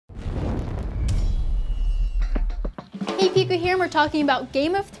Piku here, and we're talking about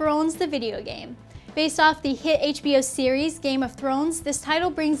Game of Thrones, the video game. Based off the hit HBO series Game of Thrones, this title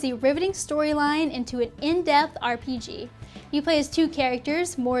brings the riveting storyline into an in-depth RPG. You play as two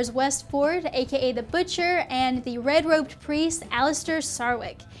characters, Mors Westford, aka the Butcher, and the red-robed priest, Alistair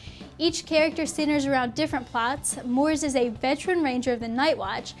Sarwyck. Each character centers around different plots. Mors is a veteran ranger of the Night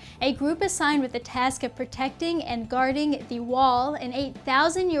Watch, a group assigned with the task of protecting and guarding the Wall, an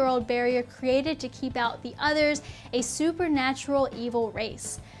 8,000-year-old barrier created to keep out the others, a supernatural evil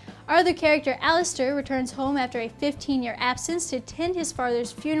race. Our other character, Alistair, returns home after a 15-year absence to attend his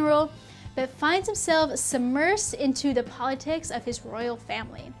father's funeral, but finds himself submersed into the politics of his royal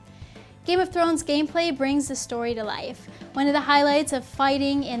family. Game of Thrones gameplay brings the story to life. One of the highlights of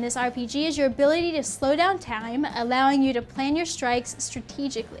fighting in this RPG is your ability to slow down time, allowing you to plan your strikes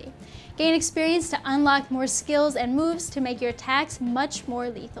strategically. Gain experience to unlock more skills and moves to make your attacks much more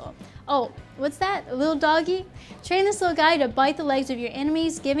lethal. Oh, what's that? A little doggy? Train this little guy to bite the legs of your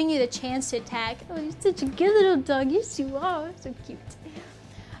enemies, giving you the chance to attack. Oh, you're such a good little dog. You're so cute.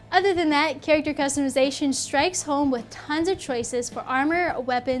 Other than that, character customization strikes home with tons of choices for armor,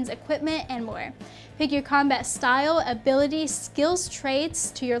 weapons, equipment, and more. Pick your combat style, ability, skills,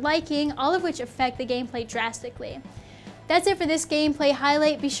 traits to your liking, all of which affect the gameplay drastically. That's it for this gameplay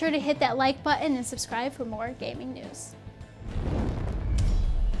highlight. Be sure to hit that like button and subscribe for more gaming news.